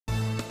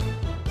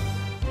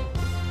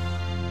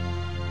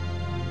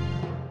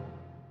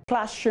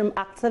classroom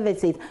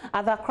activities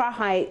at the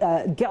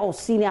Accra Girls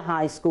Senior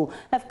High School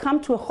have come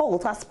to a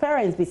halt as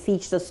parents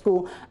besieged the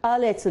school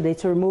earlier today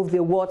to remove the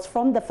awards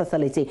from the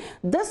facility.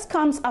 This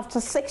comes after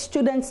 6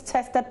 students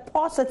tested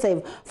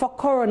positive for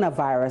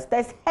coronavirus.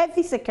 There's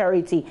heavy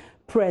security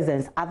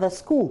presence at the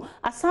school,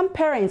 as some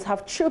parents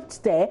have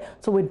trooped there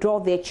to withdraw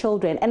their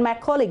children. And my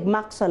colleague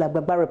Maxwell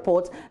Agbaba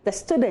reports the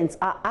students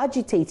are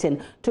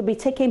agitating to be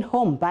taken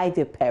home by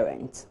their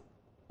parents.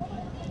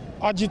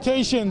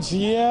 Agitations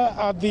here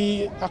at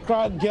the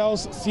Accra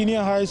Girls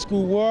Senior High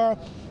School, where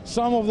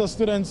some of the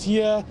students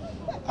here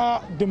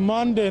are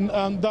demanding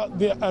that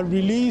they are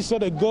released so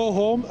they go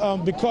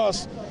home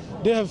because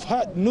they have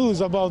heard news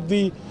about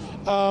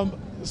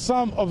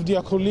some of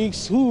their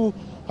colleagues who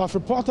have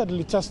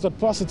reportedly tested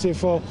positive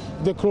for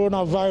the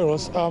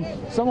coronavirus.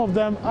 Some of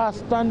them are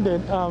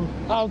standing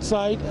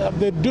outside.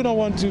 They do not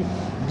want to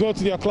go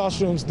to their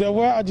classrooms. There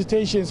were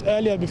agitations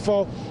earlier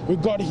before we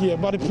got here,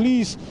 but the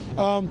police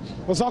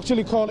was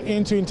actually called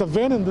in to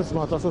intervene in this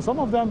matter. So some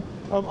of them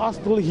are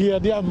still here.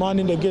 They are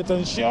manning the gate,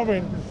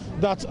 ensuring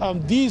that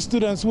these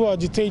students who are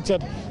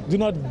agitated do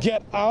not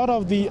get out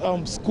of the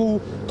school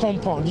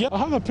compound. Yeah, I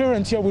have a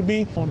parent here with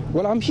me.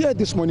 Well, I'm here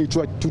this morning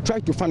to try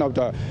to find out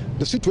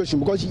the situation,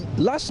 because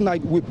last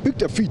night we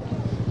picked a feed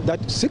that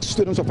 6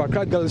 students of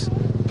Accra Girls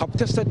have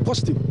tested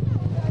positive.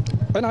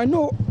 And I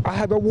know I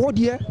have a ward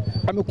here.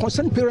 I'm a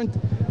concerned parent.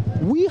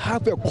 We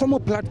have a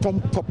common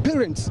platform for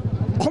parents.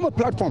 Common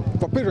platform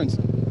for parents.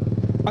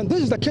 And this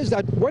is the case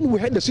that when we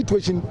had the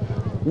situation,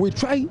 we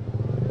try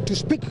to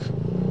speak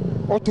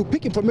or to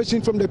pick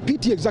information from the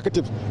PT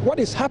executives. What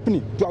is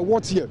happening to our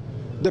wards here?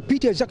 The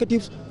PT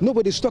executives,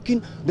 nobody's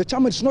talking. The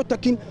chairman is not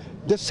talking.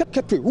 The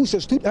secretary, who's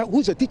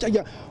a teacher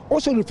here,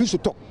 also refuses to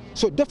talk.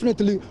 So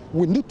definitely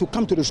we need to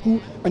come to the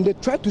school and they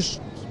try to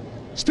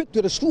speak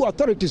to the school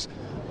authorities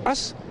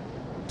as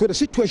to the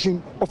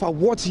situation of our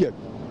wards here.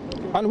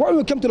 And when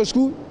we came to the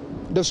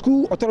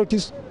school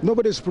authorities,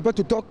 nobody is prepared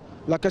to talk.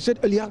 Like I said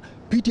earlier,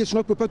 PT is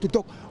not prepared to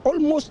talk.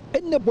 Almost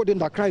anybody in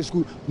the Accra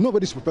school,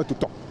 nobody is prepared to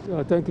talk.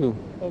 Yeah, thank you.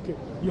 Okay.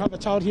 You have a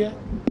child here?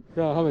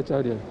 Yeah, I have a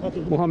child here. Okay.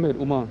 Mohammed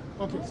Umar.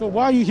 Okay. So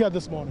why are you here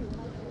this morning?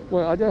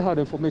 Well, I just had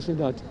information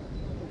that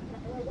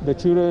the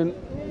children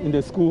in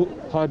the school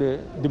had a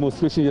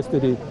demonstration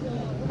yesterday,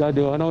 that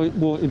they are now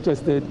more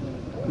interested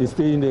in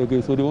staying there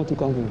again, so they want to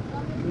come home.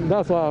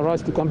 That's why I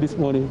rushed to come this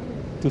morning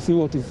to see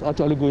what is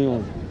actually going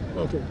on.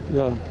 Okay.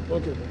 Yeah.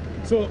 Okay.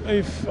 So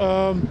if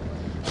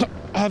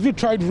have you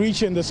tried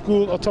reaching the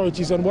school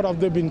authorities, and what have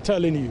they been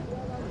telling you?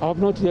 I have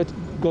not yet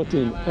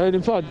gotten. And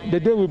in fact, the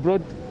day we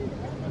brought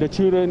the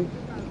children,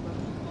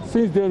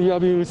 since then we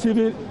have been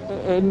receiving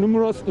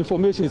numerous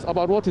informations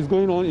about what is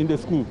going on in the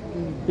school.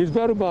 It's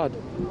very bad.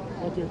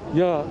 Okay.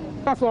 Yeah.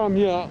 That's why I'm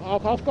here.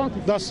 I've come to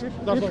that's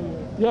why you're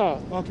here. Yeah.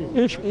 Okay.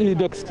 If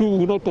the school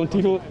will not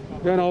continue,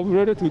 then I'll be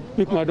ready to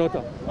pick my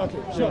daughter. Okay,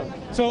 sure.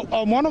 Yeah. So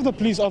one of the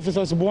police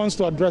officers wants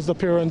to address the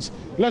parents.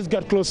 Let's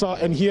get closer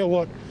and hear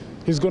what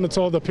he's going to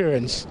tell the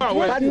parents.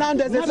 But now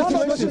there's a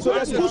situation, so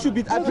the school should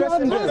be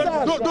addressing this.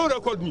 Don't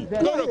record me.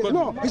 Don't record me.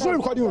 No, he's not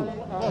recording you.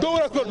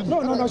 Don't record me.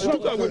 No.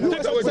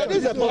 Take away.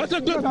 I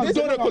said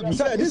don't record me.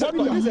 Sir, this is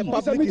a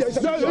public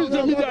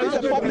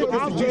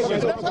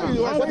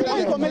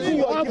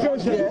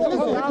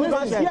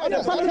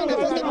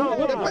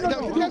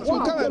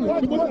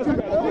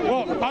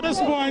Well, at this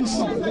point,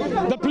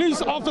 the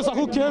police officer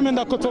who came in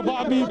the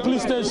Kotobabi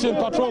police station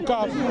patrol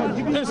car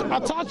is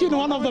attacking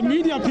one of the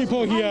media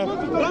people here.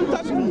 Don't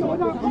touch me,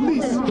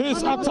 please.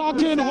 He's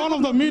attacking one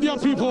of the media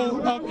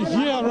people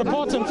here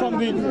reporting from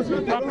the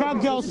Accra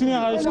Girls Senior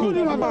High School.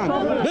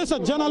 There's a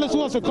journalist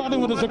who was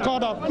recording with his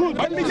recorder.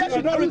 The media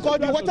should not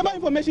record you. Whatever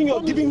information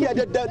you're giving here,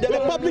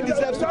 the public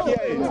deserves to hear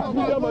it.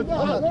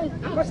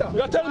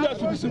 You're telling me I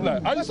should be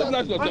civilized. Are you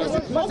civilized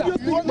yourself?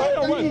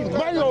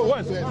 Mind your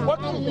words. What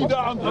do you mean that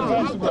I'm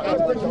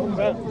civilized?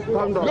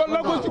 Your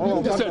language should be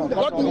decent.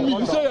 What do you mean?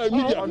 You say you're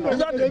media. Is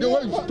that the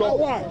way you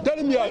talk?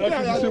 Telling me I should be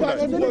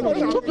civilized.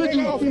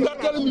 You're not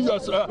telling me I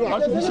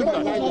should be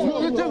civilized.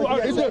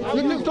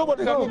 You think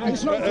somebody can be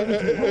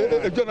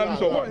a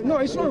journalist or what? No,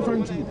 it's not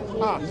referring to you.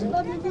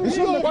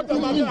 What do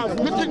you mean?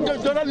 You think the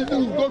journalist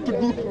is going to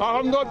do?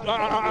 I'm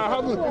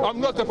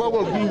not capable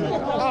of doing it.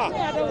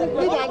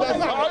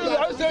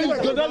 I say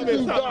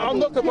journalism, I'm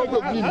not capable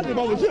of doing it.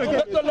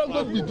 Let the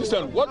language be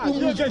decent. What do you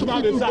mean to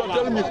people who are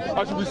telling me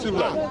I should be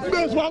civilized?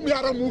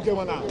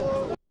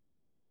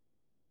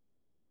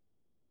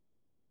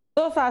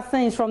 Those are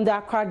things from the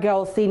Accra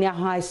Girls Senior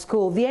High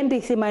School. The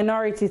NDC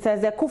minority says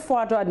the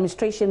Kufuor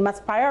administration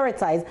must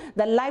prioritize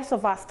the lives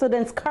of our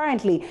students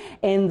currently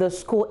in the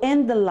school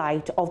in the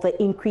light of the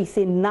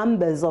increasing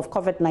numbers of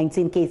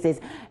COVID-19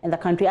 cases in the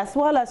country, as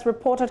well as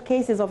reported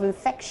cases of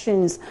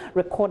infections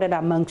recorded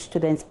among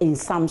students in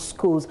some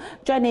schools.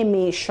 Joining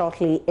me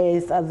shortly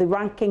is the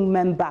ranking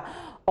member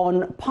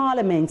on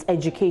Parliament's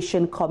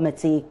Education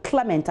Committee,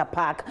 Clement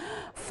Apak,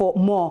 for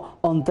more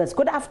on this.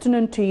 Good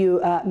afternoon to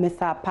you,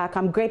 Mr. Apak.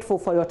 I'm grateful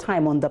for your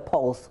time on the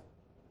polls.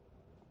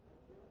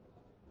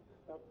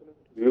 Good afternoon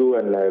to you,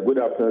 and good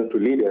afternoon to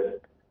leaders.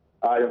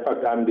 In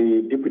fact, I'm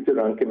the deputy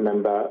ranking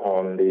member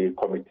on the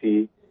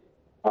Committee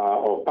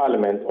of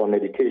Parliament on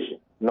Education,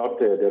 not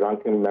the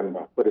ranking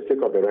member, for the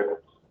sake of the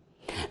record.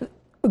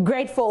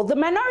 Grateful. The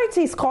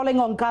minority is calling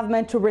on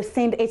government to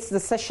rescind its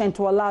decision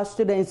to allow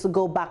students to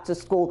go back to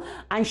school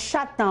and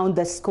shut down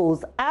the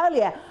schools.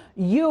 Earlier,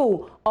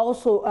 you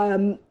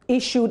also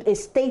issued a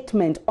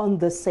statement on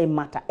the same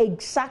matter.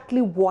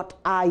 Exactly what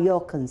are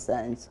your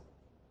concerns?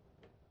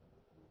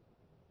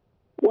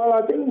 Well,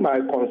 I think my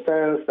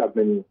concerns have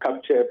been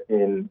captured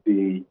in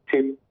the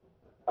tape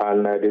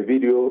and the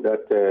video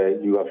that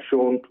you have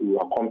shown to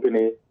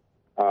accompany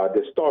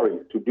the story,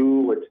 to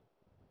do with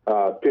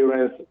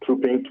parents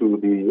trooping to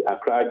the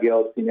Accra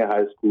Girls Senior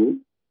High School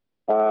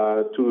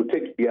to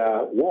take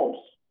their wards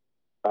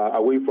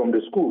away from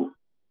the school,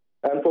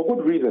 and for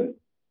good reason.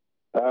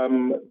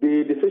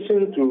 The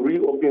decision to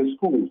reopen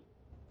schools,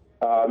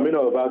 many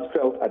of us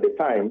felt at the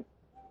time,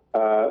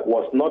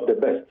 was not the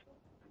best.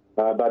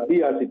 But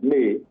be as it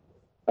may,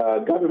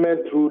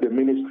 government through the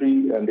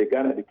ministry and the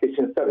Ghana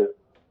Education Service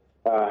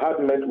had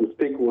met with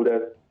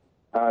stakeholders,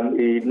 and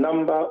a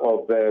number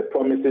of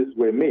promises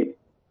were made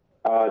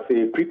as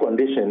a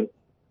precondition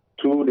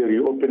to the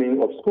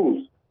reopening of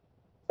schools.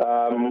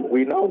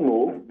 We now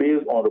know,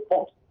 based on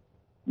reports,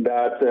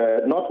 that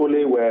not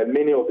only were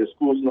many of the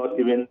schools not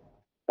even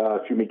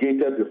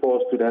fumigated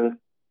before students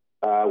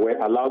were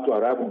allowed to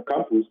arrive on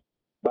campus,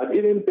 but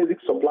even basic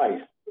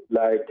supplies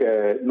like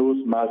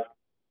nose masks,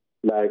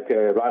 like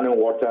running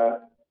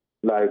water,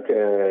 like,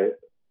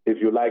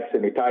 if you like,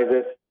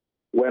 sanitizers,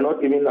 were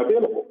not even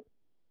available.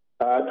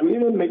 To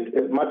even make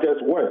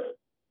matters worse,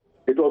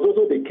 it was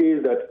also the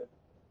case that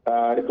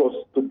it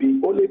was to be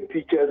only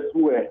teachers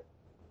who were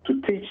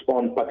to teach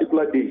on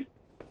particular days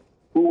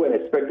who were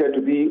expected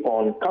to be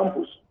on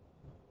campus.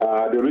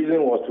 The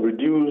reason was to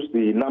reduce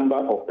the number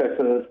of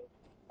persons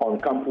on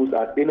campus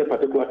at any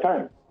particular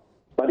time.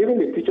 But even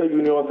the teacher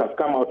unions have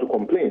come out to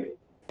complain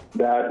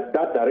that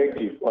that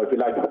directive, or if you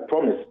like, that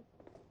promise,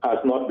 has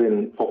not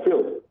been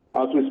fulfilled.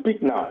 As we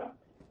speak now,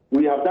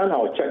 we have done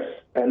our checks,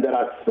 and there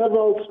are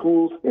several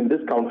schools in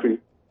this country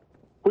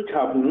which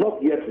have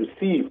not yet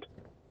received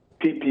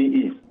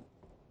PPEs.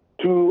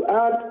 To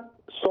add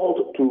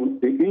salt to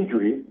the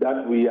injury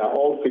that we are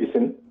all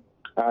facing,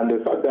 and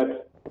the fact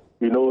that,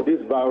 you know,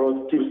 this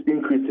virus keeps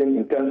increasing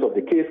in terms of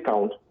the case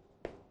count,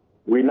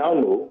 we now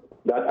know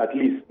that at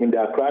least in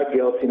the Accra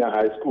Girls Senior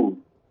High School,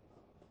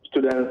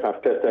 students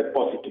have tested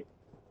positive.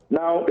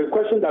 Now, the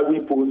question that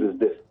we pose is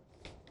this: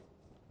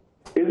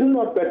 is it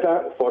not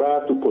better for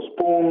us to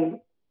postpone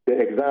the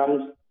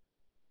exams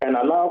and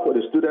allow for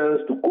the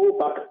students to go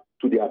back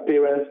to their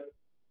parents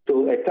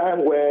till a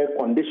time where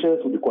conditions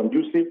will be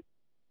conducive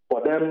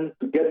for them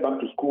to get back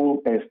to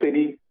school and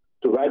study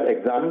to write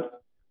exams,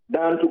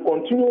 than to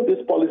continue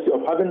this policy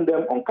of having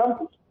them on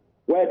campus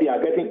where they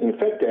are getting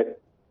infected,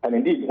 and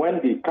indeed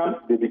when they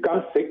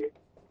become sick,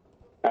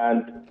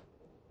 and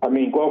I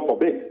mean, God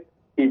forbid,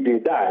 if they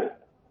die,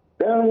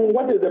 then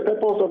what is the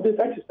purpose of this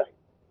exercise?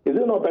 Is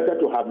it not better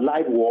to have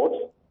live wards,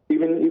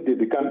 even if they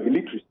become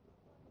illiterate,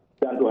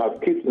 than to have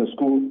kids in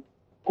school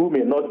who may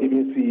not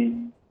even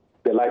see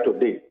the light of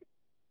day?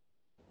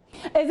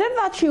 Is it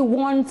that you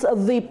want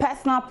the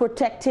personal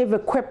protective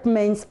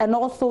equipment and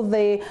also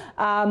the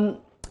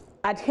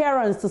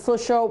adherence to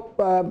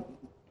social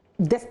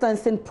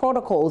distancing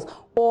protocols,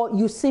 or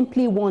you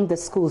simply want the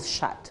schools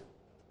shut?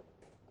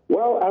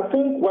 Well, I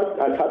think what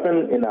has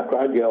happened in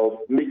Accra Girls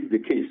makes the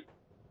case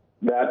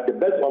that the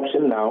best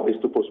option now is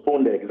to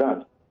postpone the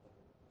exams.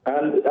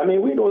 And I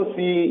mean, we don't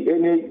see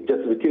any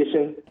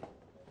justification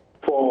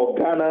for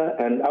Ghana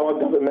and our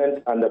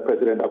government under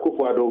President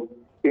Akufo-Addo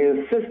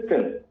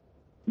insisting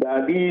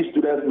that these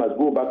students must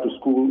go back to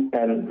school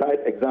and write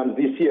exams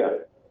this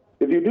year.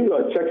 If you do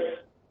your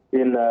checks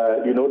in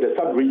the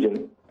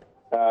sub-region,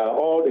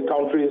 all the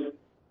countries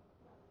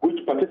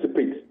which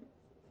participate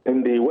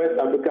in the West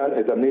African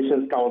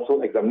Examinations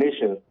Council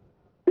examinations,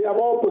 they have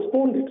all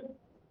postponed it.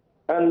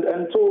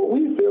 And so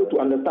we fail to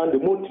understand the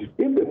motive.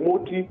 If the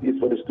motive is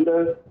for the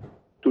students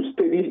to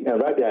study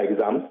and write their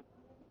exams,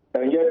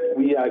 and yet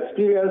we are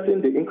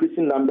experiencing the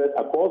increasing numbers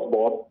across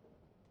board,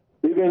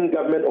 even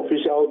government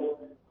officials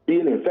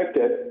being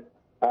infected,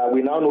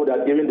 we now know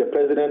that even the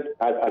president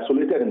has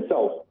isolated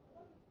himself.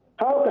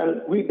 How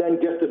can we then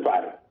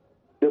justify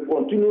the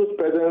continuous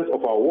presence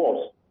of our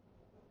wards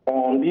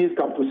on these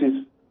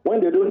campuses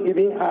when they don't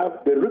even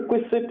have the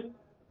requisite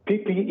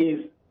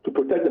PPEs to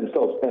protect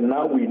themselves? And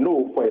now we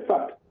know for a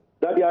fact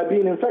that they are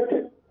being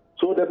infected.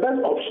 So the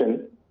best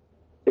option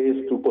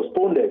is to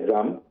postpone the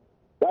exam.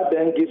 That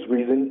then gives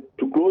reason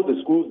to close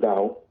the schools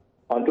down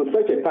until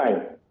such a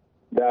time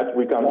that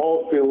we can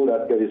all feel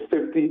that there is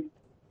safety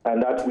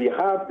and that we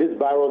have this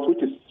virus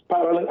which is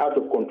spiraling out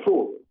of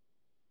control,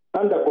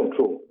 under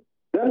control.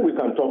 Then we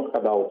can talk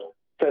about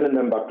sending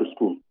them back to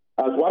school.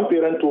 As one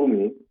parent told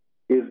me,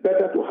 it's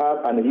better to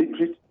have an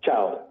illiterate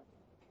child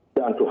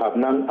than to have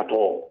none at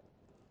all.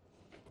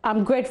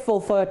 I'm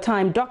grateful for your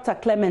time. Dr.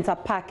 Clement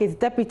Apak is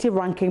Deputy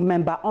Ranking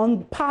Member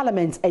on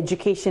Parliament's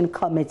Education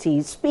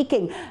Committee,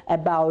 speaking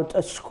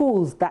about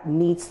schools that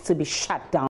needs to be shut down.